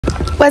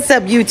What's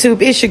up,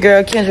 YouTube? It's your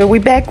girl Kendra. We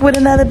back with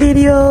another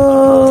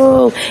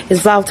video.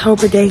 It's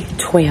Vlogtober day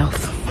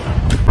 12.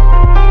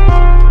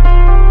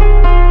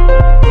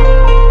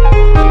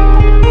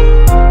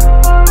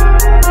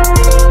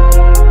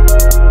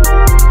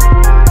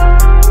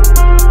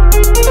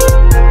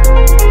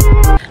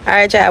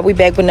 Alright, y'all, we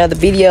back with another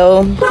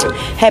video.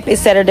 Happy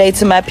Saturday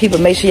to my people.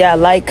 Make sure y'all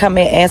like,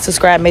 comment, and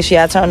subscribe. Make sure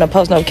y'all turn on the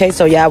post notification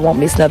so y'all won't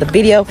miss another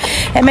video.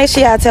 And make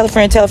sure y'all tell a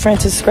friend to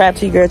subscribe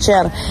to your girl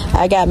channel.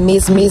 I got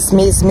Miss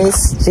Jaquela.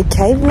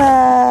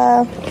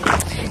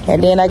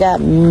 And then I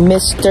got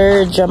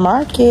Mr.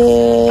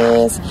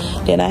 Jamarcus.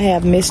 Then I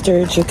have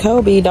Mr.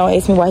 Jacoby. Don't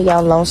ask me why he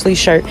got a long sleeve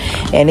shirt.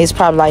 And it's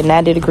probably like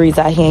 90 degrees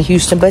out here in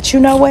Houston. But you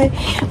know what?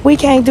 We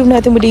can't do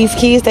nothing with these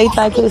kids. They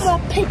think it's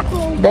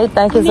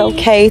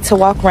okay to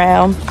walk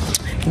around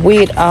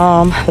with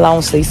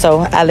long sleeve. So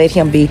I let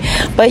him be.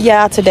 But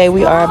y'all, today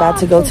we are about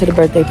to go to the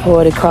birthday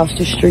party across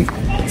the street.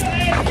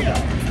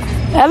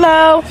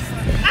 Hello.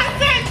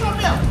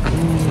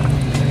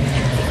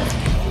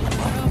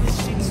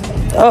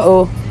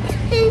 Uh-oh.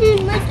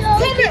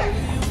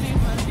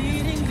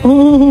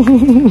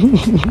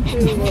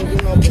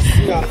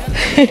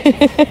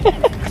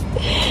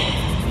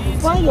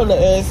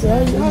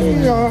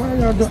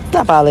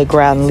 Stop all that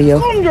growling, Leo.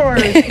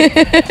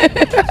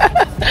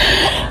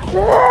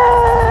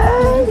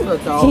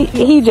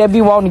 he just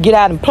be wanting to get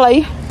out and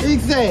play.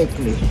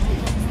 Exactly.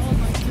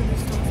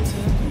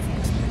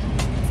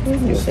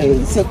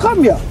 So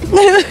come here.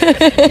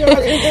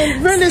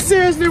 and really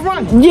seriously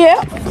run.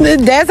 Yeah,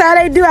 that's how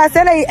they do. I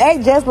said they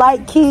act just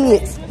like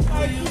kids.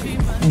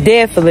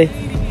 Definitely.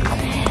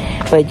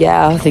 But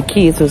y'all, the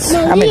kids was,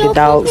 No, I mean the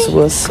dogs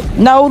was.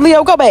 No,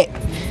 Leo, go back.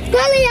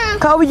 Go, Leo.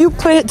 Kobe, you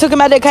took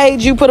him out that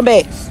cage, you put him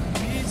back.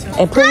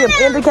 And put him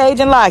in the cage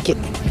and lock it.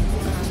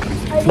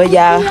 But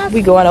y'all,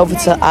 we going over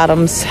to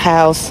Autumn's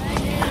house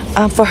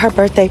for her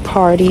birthday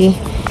party.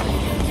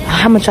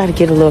 I'm gonna try to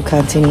get a little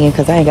content in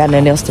because I ain't got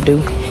nothing else to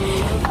do.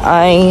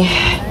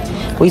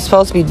 We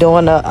supposed to be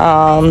doing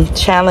a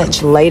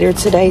challenge later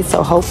today,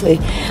 so hopefully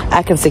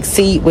I can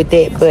succeed with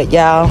that. But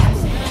y'all,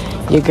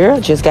 your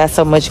girl just got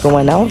so much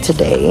going on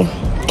today.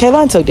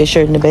 Kaylon took this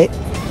shirt in the back.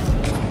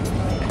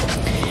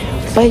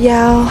 But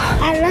y'all,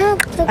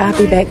 I'll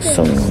be back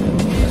soon.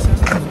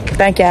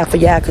 Thank y'all for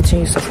y'all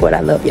continued support.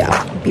 I love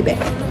y'all. Be back.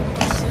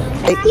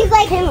 He's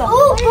like,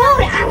 ooh, food.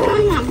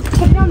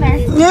 Put it on there.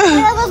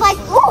 Yeah. Was like,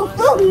 ooh,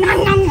 food.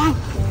 Nom, nom, nom.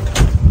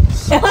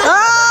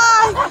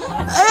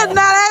 Now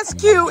that's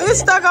cute. It's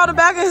stuck on the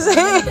back of his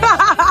head.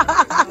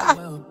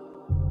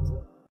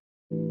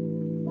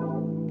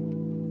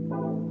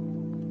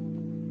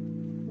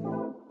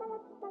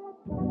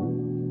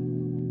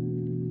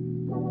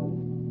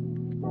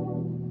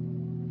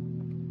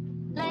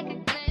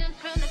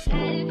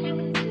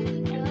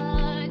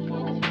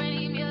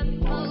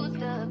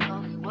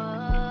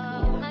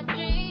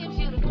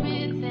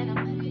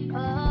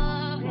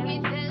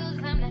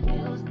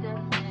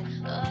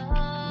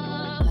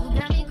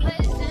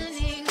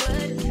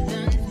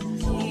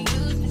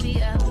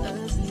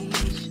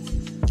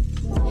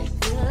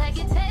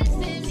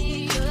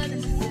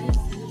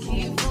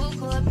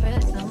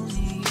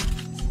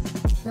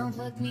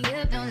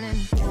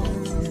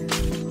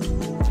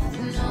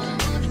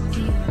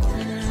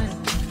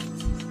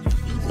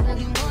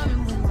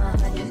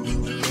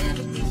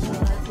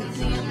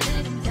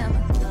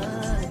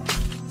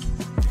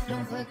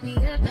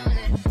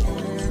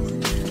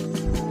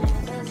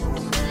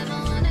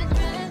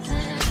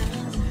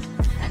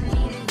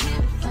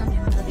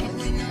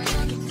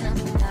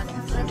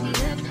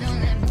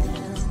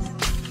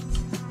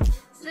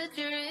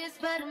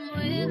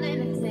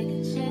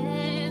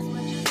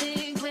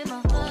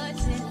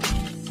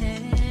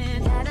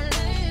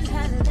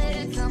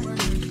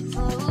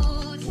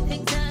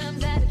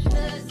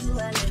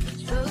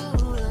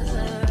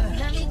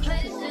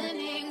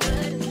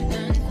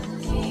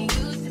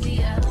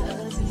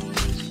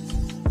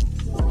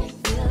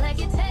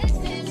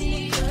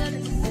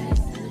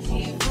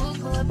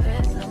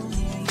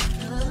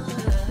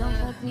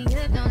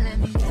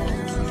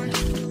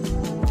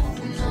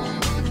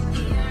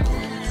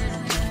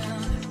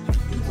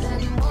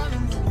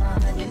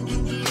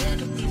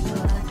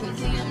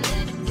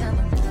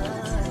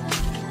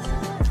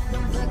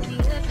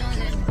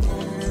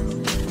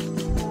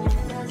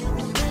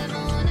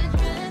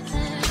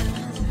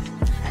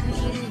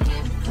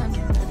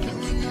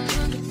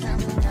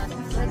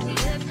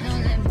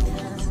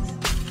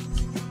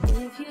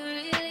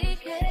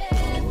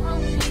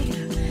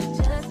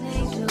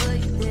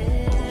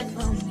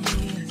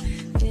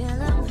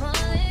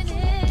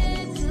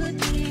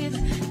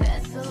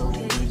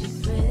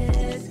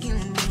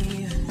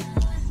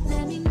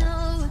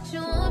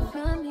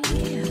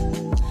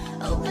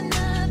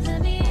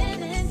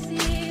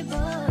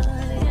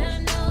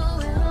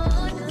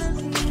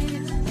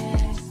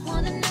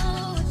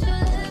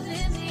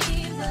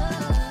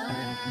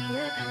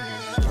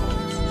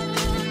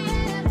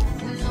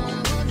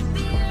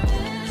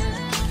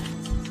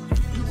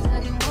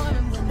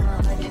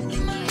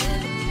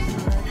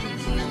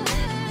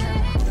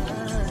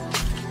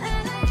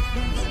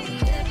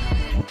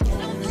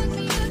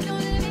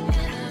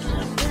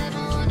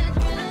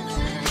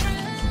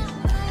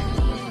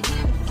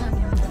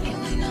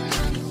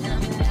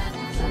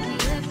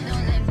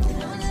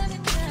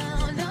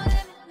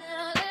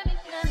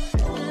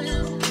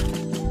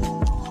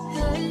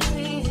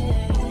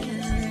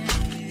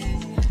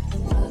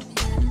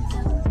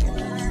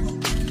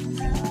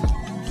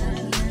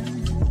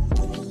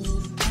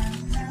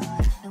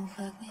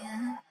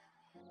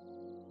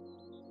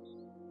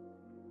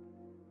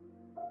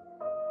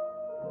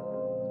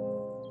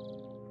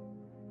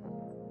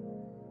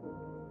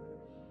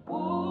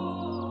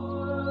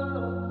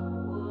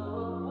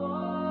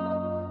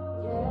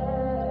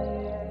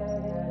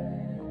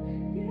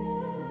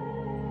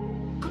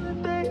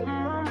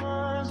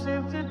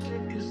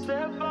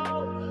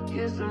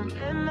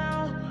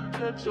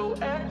 Let your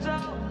edge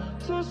out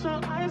to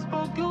some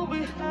iceberg, you'll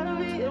be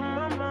heavy in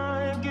my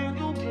mind. Can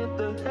you get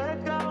the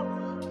heck out?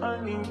 I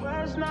need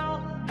rest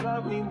now.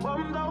 Got me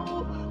bummed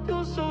out.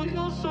 You so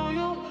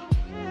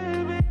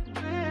baby,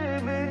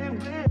 baby,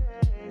 baby.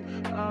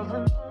 I've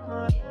been on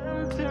my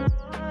empty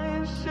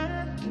mind,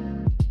 shit.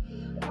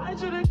 I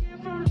should've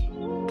kept from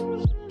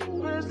losing the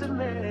best in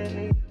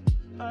me.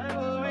 I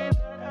worry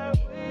that I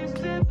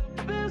wasted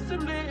the best in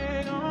me.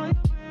 Oh,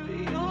 baby,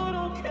 you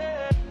don't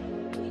care.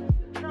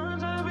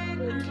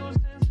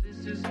 This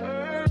is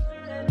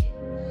urgent.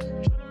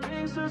 Trying to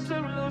make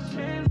some little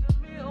change to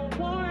be a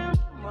war in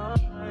my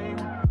mind.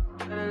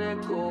 Gotta let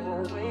go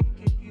away,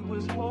 he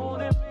was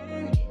holding me.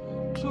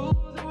 Choose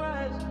the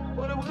right,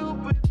 but it will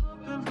be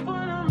up in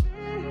front of me.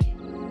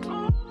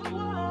 On the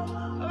wall,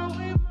 I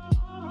wave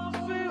all my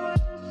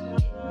favorites.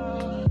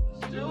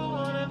 Still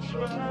wanna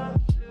try,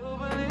 still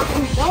believe.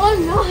 No, I'm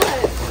not.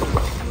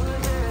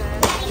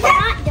 He's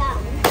not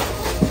done.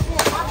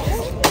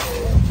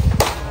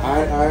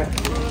 Alright.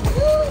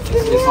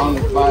 It's on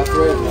by a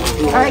thread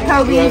now. Alright,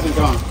 Kobe. Who hasn't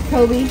gone?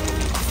 Kobe.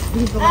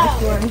 He's the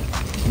last one.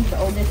 He's the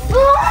oldest.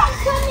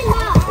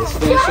 Let's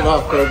finish it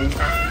off, Kobe.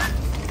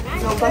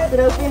 Don't bust it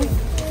open.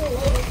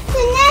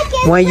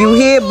 When you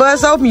hear it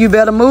bust open, you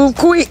better move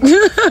quick.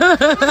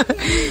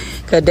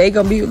 Cause they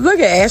gonna be, look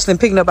at Ashlyn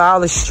picking up all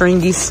the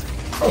stringies.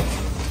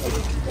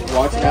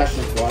 Watch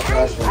Ashlyn. Watch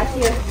Ashlyn. I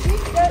see her.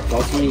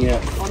 Don't swing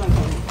yet.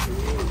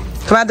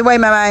 Come out the way,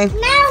 my man.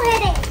 Now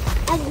hit it.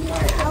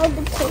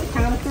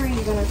 Count of 3,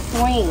 you're gonna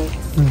swing.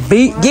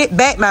 Get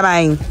back, my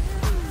man.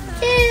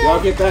 2, Y'all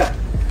get back.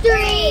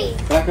 3,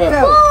 Back up.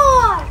 4.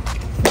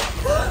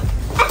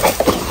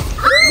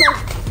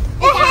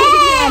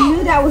 I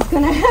knew that was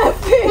gonna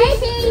happen.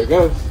 There it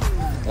goes.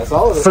 That's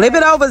all of it. Flip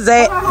it over,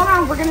 Zach. Hold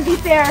on. We're gonna be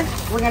fair.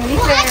 We're gonna be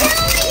fair.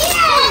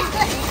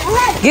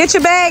 Get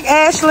your bag,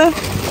 Ashlyn.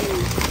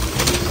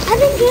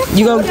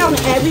 You go.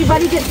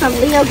 Everybody get some.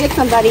 Leo, get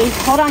somebody.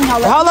 Hold on,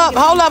 y'all. Hold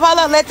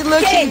up. Let the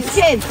little kids.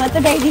 Kids, let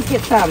the babies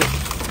get some.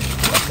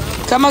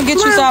 Come on, get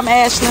you some,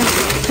 Ashlyn.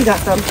 She got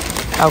some.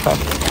 Okay.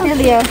 Here,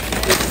 Leo.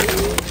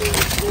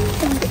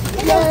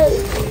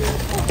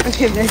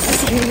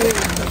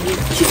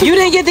 You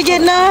didn't get to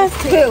get none?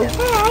 Who?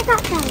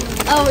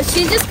 Oh,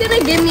 she's just gonna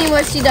give me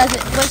what she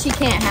doesn't, what she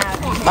can't have.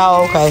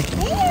 Oh, okay.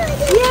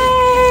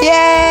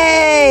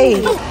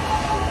 Yay!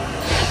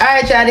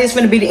 Alright, y'all, this is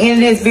gonna be the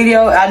end of this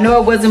video. I know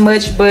it wasn't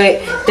much,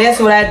 but that's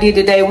what I did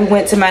today. We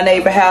went to my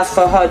neighbor's house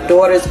for her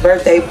daughter's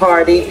birthday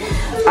party.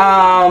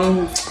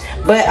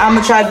 But I'm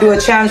gonna try to do a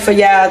challenge for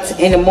y'all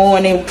in the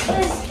morning.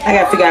 I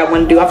gotta figure out what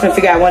to do. I'm gonna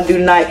figure out what to do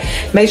tonight.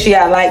 Make sure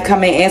y'all like,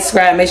 comment, and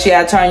subscribe. Make sure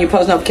y'all turn your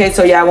post notifications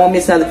so y'all won't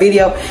miss another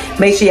video.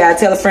 Make sure y'all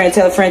tell a friend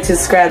to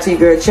subscribe to your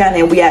girl channel.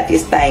 And we out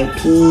this thing.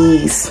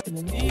 Peace.